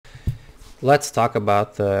Let's talk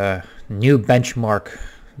about the new benchmark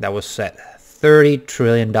that was set. $30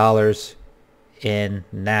 trillion in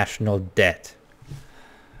national debt.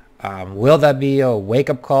 Will that be a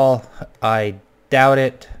wake-up call? I doubt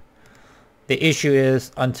it. The issue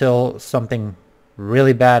is until something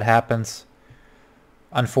really bad happens,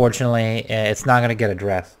 unfortunately, it's not going to get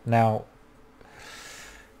addressed. Now,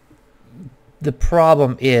 the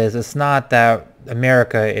problem is it's not that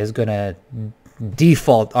America is going to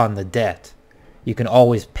default on the debt. You can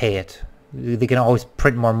always pay it. They can always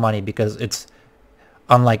print more money because it's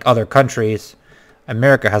unlike other countries.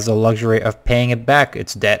 America has the luxury of paying it back,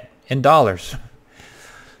 its debt, in dollars.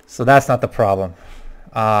 So that's not the problem.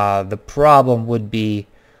 The problem would be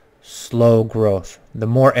slow growth. The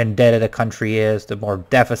more indebted a country is, the more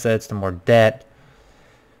deficits, the more debt.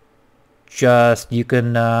 You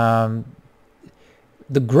can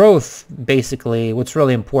the growth, basically, what's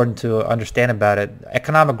really important to understand about it,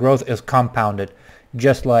 economic growth is compounded.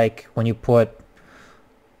 Just like when you put,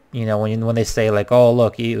 when they say like, oh,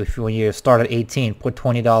 look, when you start at 18, put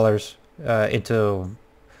 $20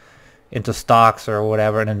 into stocks or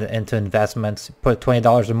whatever, and into investments, put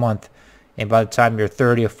 $20 a month, and by the time you're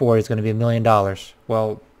 30 or 40, it's going to be $1 million.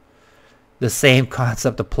 Well, the same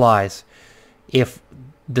concept applies. If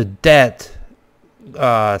the debt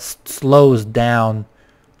slows down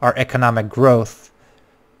our economic growth,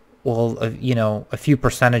 well, a few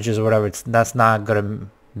percentages or whatever, that's not going to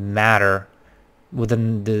matter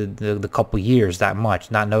within the couple years that much,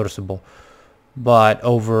 not noticeable. But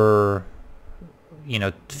over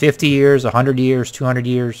 50 years, 100 years, 200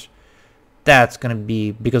 years, that's going to be,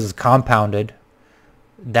 because it's compounded,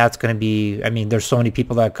 that's going to be, there's so many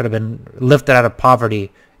people that could have been lifted out of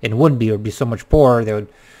poverty and wouldn't be, or be so much poorer, they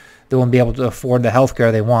wouldn't be able to afford the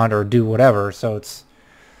healthcare they want or do whatever. So it's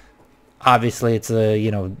obviously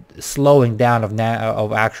a slowing down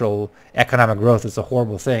of actual economic growth is a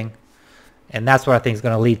horrible thing, and that's what I think is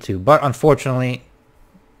going to lead to. But unfortunately,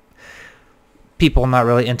 people are not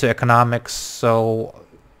really into economics, so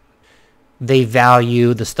they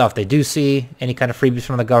value the stuff they do see, any kind of freebies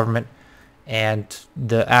from the government, and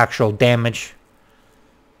the actual damage,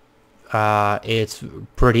 it's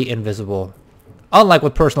pretty invisible. Unlike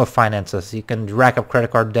with personal finances, you can rack up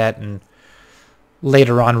credit card debt and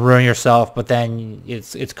later on ruin yourself, but then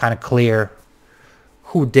it's kind of clear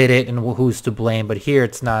who did it and who's to blame. But here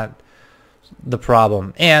it's not the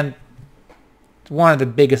problem. And one of the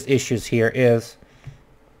biggest issues here is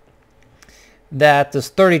that this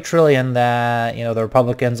 30 trillion that the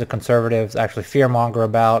Republicans and conservatives actually fearmonger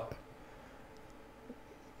about,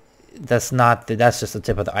 that's just the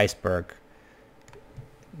tip of the iceberg.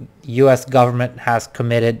 U.S. government has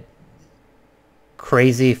committed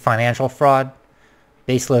crazy financial fraud,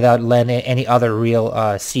 basically without letting any other real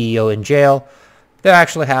CEO in jail. They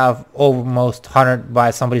actually have almost by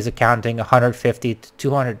somebody's accounting, 150 to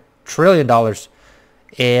 200 trillion dollars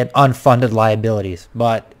in unfunded liabilities.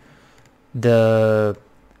 But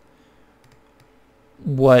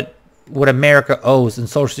what America owes in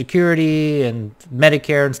Social Security and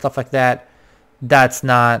Medicare and stuff like that, that's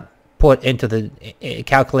not put into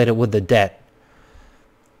calculated with the debt.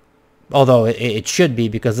 Although it should be,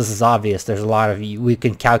 because this is obvious. There's a lot of, we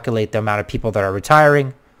can calculate the amount of people that are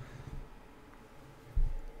retiring.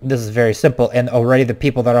 This is very simple, and already the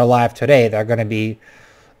people that are alive today, they're going to be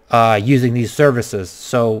using these services.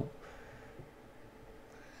 So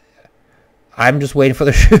I'm just waiting for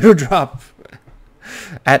the shoe to drop.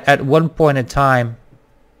 At what point in time,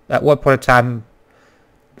 a lot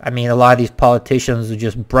of these politicians who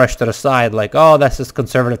just brushed it aside, like, oh, that's just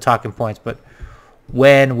conservative talking points. But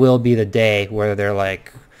when will be the day where they're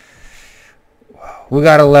like, we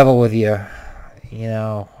got to level with you?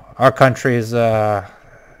 Our country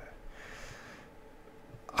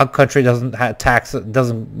doesn't have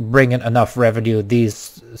doesn't bring in enough revenue.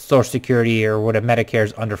 These Social Security or whatever, Medicare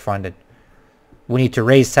is underfunded. We need to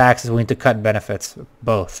raise taxes. We need to cut benefits,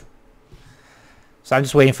 both. So I'm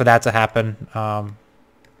just waiting for that to happen.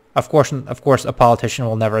 Of course, a politician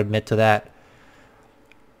will never admit to that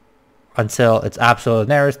until it's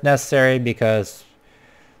absolutely necessary, because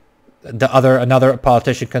another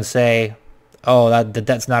politician can say, "Oh,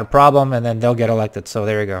 that's not a problem," and then they'll get elected. So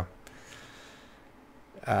there you go.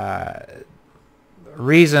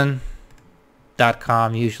 Reason.com,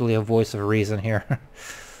 usually a voice of reason here,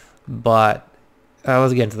 but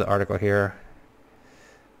let's get into the article here.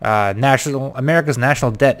 America's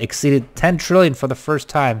national debt exceeded 10 trillion for the first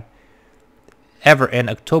time ever in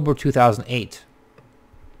October 2008.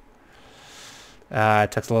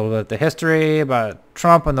 It talks a little bit of the history about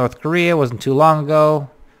Trump and North Korea. It wasn't too long ago.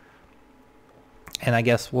 And I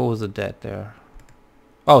guess, what was the debt there?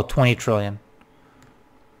 Oh, 20 trillion.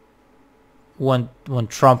 When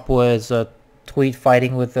Trump was tweet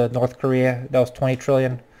fighting with North Korea, that was 20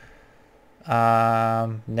 trillion.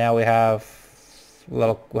 Now we have a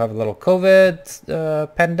little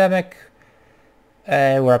COVID pandemic,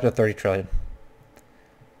 and we're up to 30 trillion.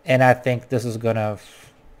 And I think this is gonna.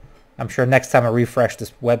 I'm sure next time I refresh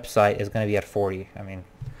this website is gonna be at 40. I mean,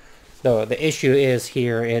 the issue is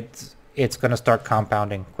here. It's gonna start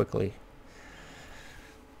compounding quickly.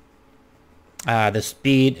 The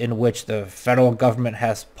speed in which the federal government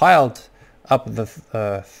has piled up the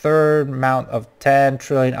third amount of 10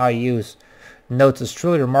 trillion IUs notes is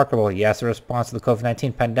truly remarkable. Yes, the response to the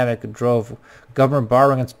COVID-19 pandemic drove government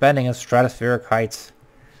borrowing and spending in stratospheric heights.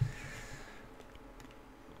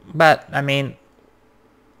 But, I mean,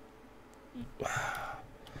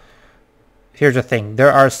 here's the thing.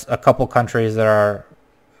 There are a couple countries that are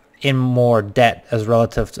in more debt as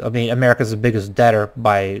relative to, I mean, America's the biggest debtor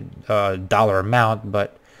by dollar amount,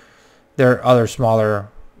 but there are other smaller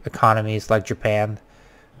economies like Japan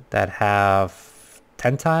that have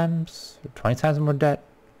 10 times or 20 times more debt.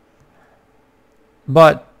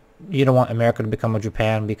 But you don't want America to become a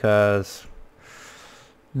Japan because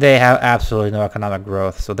they have absolutely no economic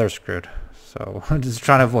growth, so they're screwed. So I'm just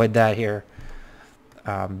trying to avoid that here.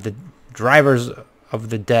 The drivers of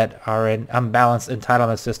the debt are an unbalanced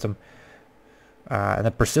entitlement system and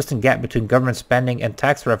a persistent gap between government spending and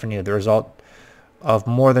tax revenue, the result of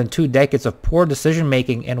more than 2 decades of poor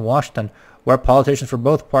decision-making in Washington, where politicians for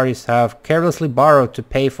both parties have carelessly borrowed to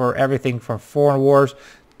pay for everything from foreign wars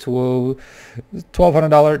to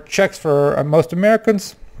 $1,200 checks for most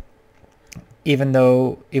Americans, even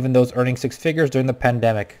those earning 6 figures during the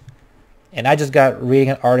pandemic. And I just got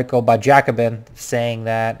reading an article by Jacobin saying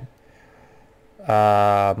that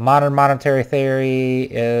modern monetary theory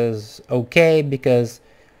is okay because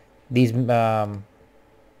these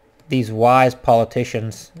wise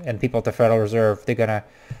politicians and people at the Federal Reserve, they're gonna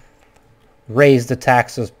raise the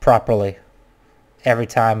taxes properly every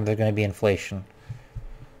time there's gonna be inflation.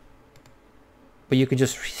 But you can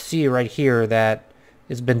just see right here that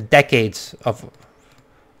it's been decades of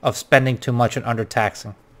spending too much and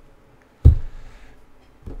undertaxing.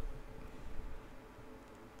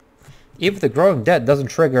 Even if the growing debt doesn't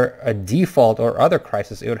trigger a default or other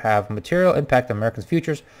crisis, it would have material impact on Americans'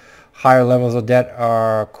 futures. Higher levels of debt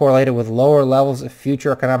are correlated with lower levels of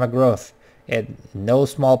future economic growth, in no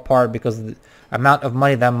small part because the amount of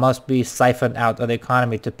money that must be siphoned out of the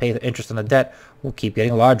economy to pay the interest on the debt will keep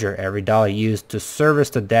getting larger. Every dollar used to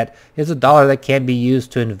service the debt is a dollar that can be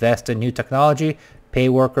used to invest in new technology, pay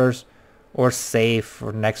workers, or save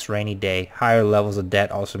for next rainy day. Higher levels of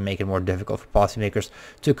debt also make it more difficult for policymakers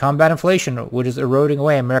to combat inflation, which is eroding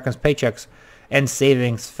away Americans' paychecks and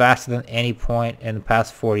savings faster than any point in the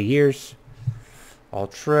past 40 years. All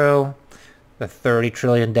true. The 30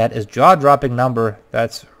 trillion debt is jaw-dropping number.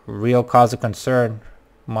 That's real cause of concern.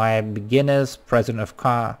 Maya McGuinness, president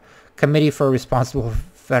of Committee for Responsible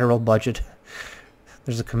Federal Budget.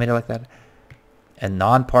 There's a committee like that. A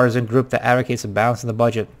nonpartisan group that advocates a balance in the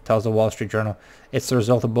budget, tells the Wall Street Journal. It's the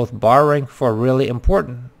result of both borrowing for really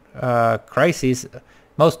important crises,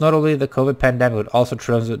 most notably the COVID pandemic, but also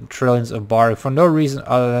trillions of borrowing for no reason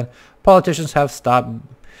other than politicians have stopped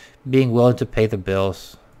being willing to pay the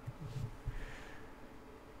bills.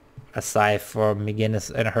 Aside from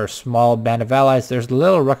McGuinness and her small band of allies, there's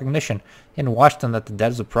little recognition in Washington that the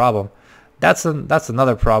debt is a problem. That's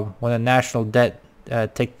another problem. When the national debt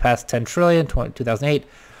take past 10 trillion, 2008,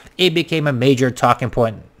 it became a major talking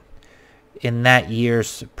point in that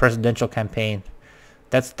year's presidential campaign.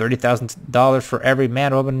 That's $30,000 for every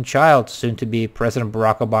man, woman, and child, soon to be President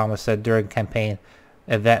Barack Obama said during a campaign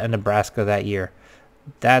event in Nebraska that year.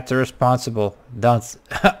 That's irresponsible. That's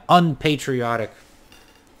unpatriotic.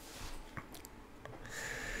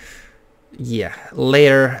 Yeah,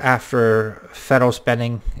 later, after federal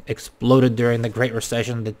spending exploded during the Great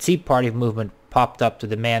Recession, the Tea Party movement popped up to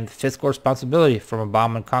demand fiscal responsibility from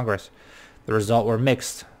Obama and Congress. The result were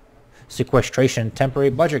mixed. Sequestration and temporary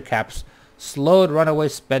budget caps slowed runaway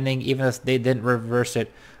spending even as they didn't reverse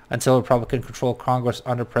it until Republican-controlled Congress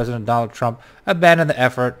under President Donald Trump abandoned the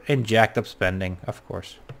effort and jacked up spending, of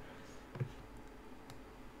course.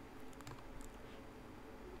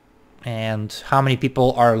 And how many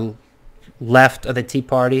people are left of the Tea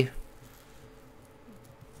Party?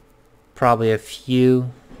 Probably a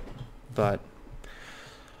few, but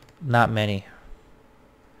not many.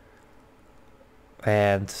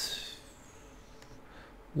 And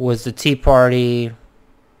was the Tea Party,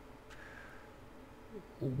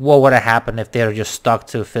 what would have happened if they were just stuck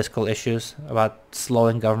to fiscal issues about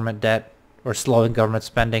slowing government debt or slowing government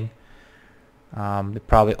spending? They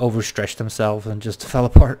probably overstretched themselves and just fell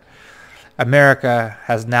apart. America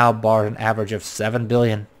has now borrowed an average of $7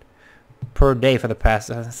 billion per day for the past.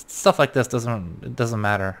 Stuff like this doesn't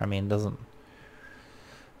matter. I mean, it doesn't.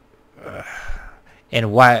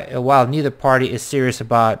 And while neither party is serious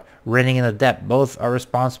about reining in the debt, both are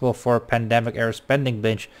responsible for a pandemic-era spending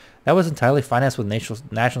binge that was entirely financed with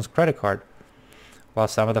nation's credit card. While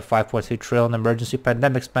some of the $5.2 trillion emergency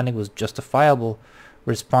pandemic spending was justifiable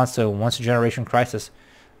response to a once-in-a-generation crisis,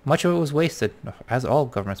 much of it was wasted, as all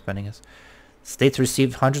government spending is. States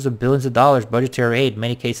received hundreds of billions of dollars budgetary aid, in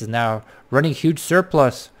many cases now running huge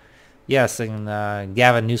surplus. Yes, and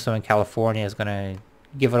Gavin Newsom in California is going to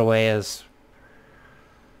give it away as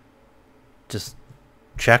just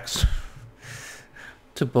checks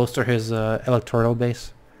to bolster his electoral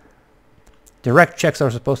base. Direct checks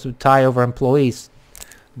are supposed to tie over employees.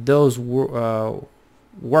 Those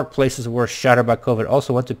workplaces were shattered by COVID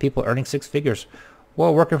also went to people earning six figures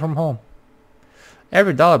while working from home.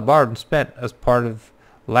 Every dollar borrowed and spent as part of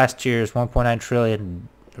last year's $1.9 trillion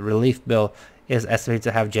relief bill is estimated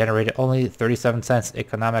to have generated only 37 cents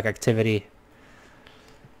economic activity.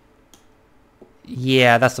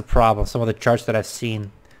 Yeah, that's the problem. Some of the charts that I've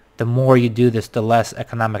seen, the more you do this, the less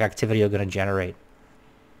economic activity you're going to generate.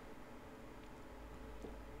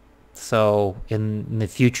 So in the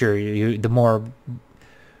future, the more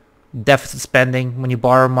deficit spending when you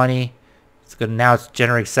borrow money, now it's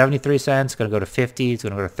generating 73 cents. It's going to go to 50. It's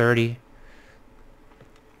going to go to 30.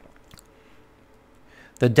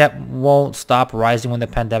 The debt won't stop rising when the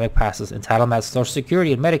pandemic passes. Entitlements, Social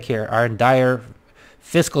Security, and Medicare are in dire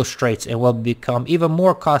fiscal straits and will become even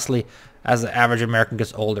more costly as the average American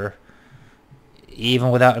gets older.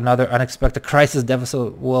 Even without another unexpected crisis,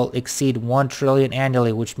 deficit will exceed $1 trillion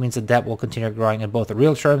annually, which means the debt will continue growing in both the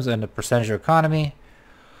real terms and the percentage of economy.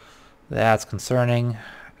 That's concerning.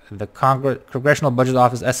 The Congressional Budget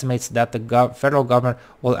Office estimates that the federal government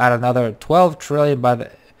will add another $12 trillion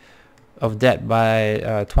of debt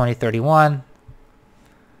by 2031.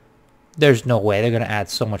 There's no way they're going to add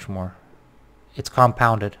so much more. It's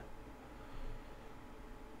compounded.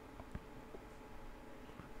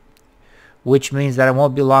 Which means that it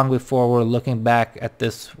won't be long before we're looking back at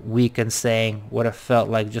this week and saying what it felt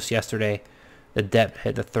like just yesterday. The debt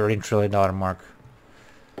hit the $30 trillion mark.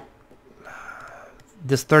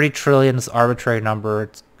 This 30 trillion is arbitrary number.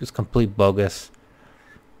 It's complete bogus.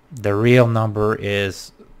 The real number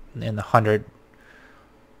is in the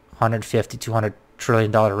 150, 200 trillion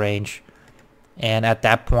dollar range. And at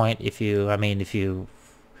that point, if you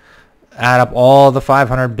add up all the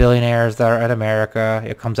 500 billionaires that are in America,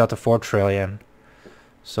 it comes out to 4 trillion.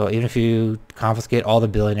 So even if you confiscate all the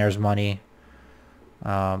billionaires' money,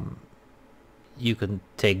 you can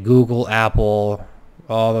take Google, Apple,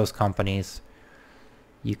 all those companies.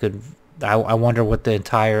 You could. I wonder what the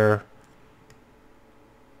entire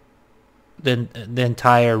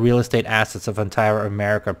real estate assets of entire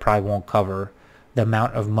America probably won't cover the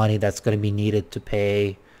amount of money that's going to be needed to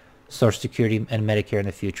pay Social Security and Medicare in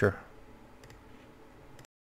the future.